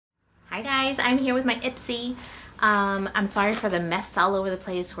Hi guys, I'm here with my Ipsy. I'm sorry for the mess all over the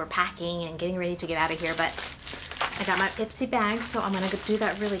place. We're packing and getting ready to get out of here, but I got my Ipsy bag, so I'm gonna do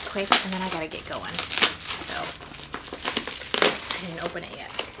that really quick and then I gotta get going. So I didn't open it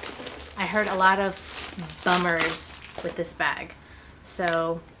yet. I heard a lot of bummers with this bag.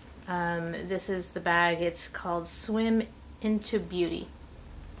 So this is the bag. It's called Swim Into Beauty.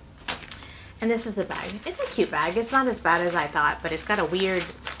 And this is the bag. It's a cute bag. It's not as bad as I thought, but it's got a weird,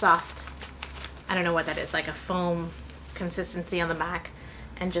 soft, I don't know what that is, like a foam consistency on the back,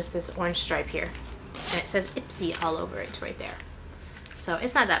 and just this orange stripe here. And it says Ipsy all over it right there. So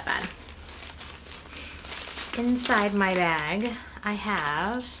it's not that bad. Inside my bag, I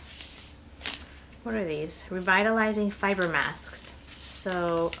have, what are these? Revitalizing fiber masks.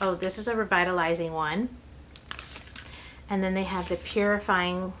 So, oh, this is a revitalizing one. And then they have the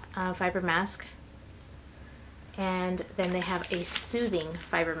purifying fiber mask. And then they have a soothing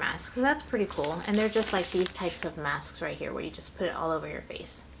fiber mask. So that's pretty cool. And they're just like these types of masks right here where you just put it all over your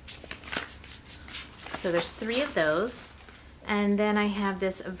face. So there's 3 of those. And then I have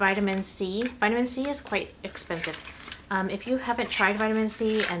this vitamin C. Vitamin C is quite expensive. If you haven't tried vitamin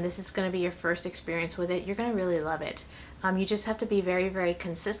C and this is going to be your first experience with it, you're going to really love it. You just have to be very, very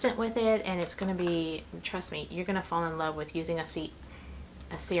consistent with it, and it's going to be, trust me, you're going to fall in love with using a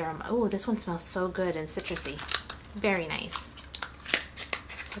serum. Oh, this one smells so good and citrusy. Very nice.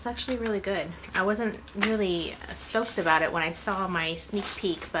 It's actually really good. I wasn't really stoked about it when I saw my sneak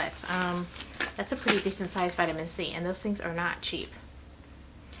peek, but that's a pretty decent sized vitamin C, and those things are not cheap.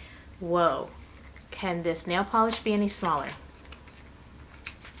 Whoa. Can this nail polish be any smaller?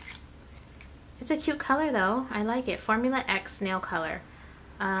 It's a cute color though. I like it. Formula X nail color.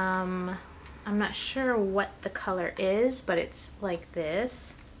 I'm not sure what the color is, but it's like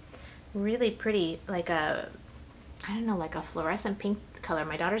this. Really pretty, like a, I don't know, like a fluorescent pink color.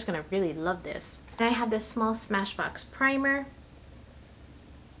 My daughter's gonna really love this. And I have this small Smashbox primer.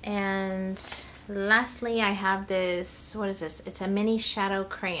 And lastly, I have this, what is this? It's a mini shadow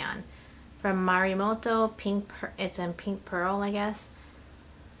crayon from Marimoto. It's in pink pearl, I guess.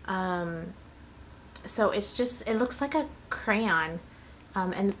 So it's just, it looks like a crayon,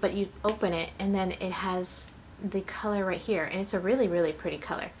 but you open it and then it has the color right here, and it's a really, really pretty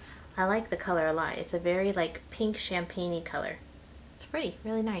color. I like the color a lot. It's a very like pink champagne-y color. It's pretty,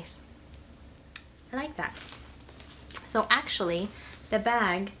 really nice. I like that. So actually, the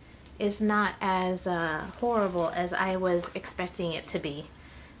bag is not as horrible as I was expecting it to be,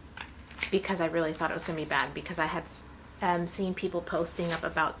 because I really thought it was going to be bad, because I had seen people posting up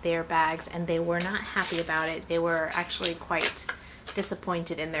about their bags and they were not happy about it. They were actually quite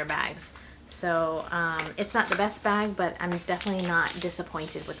disappointed in their bags. So it's not the best bag, but I'm definitely not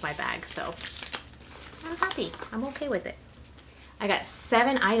disappointed with my bag. So I'm happy. I'm okay with it. I got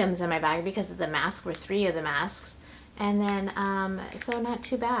 7 items in my bag because of the mask, were 3 of the masks. And then, so not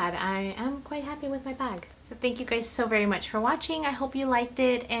too bad. I am quite happy with my bag. So thank you guys so very much for watching. I hope you liked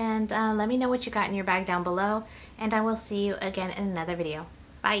it, and let me know what you got in your bag down below, and I will see you again in another video.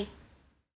 Bye.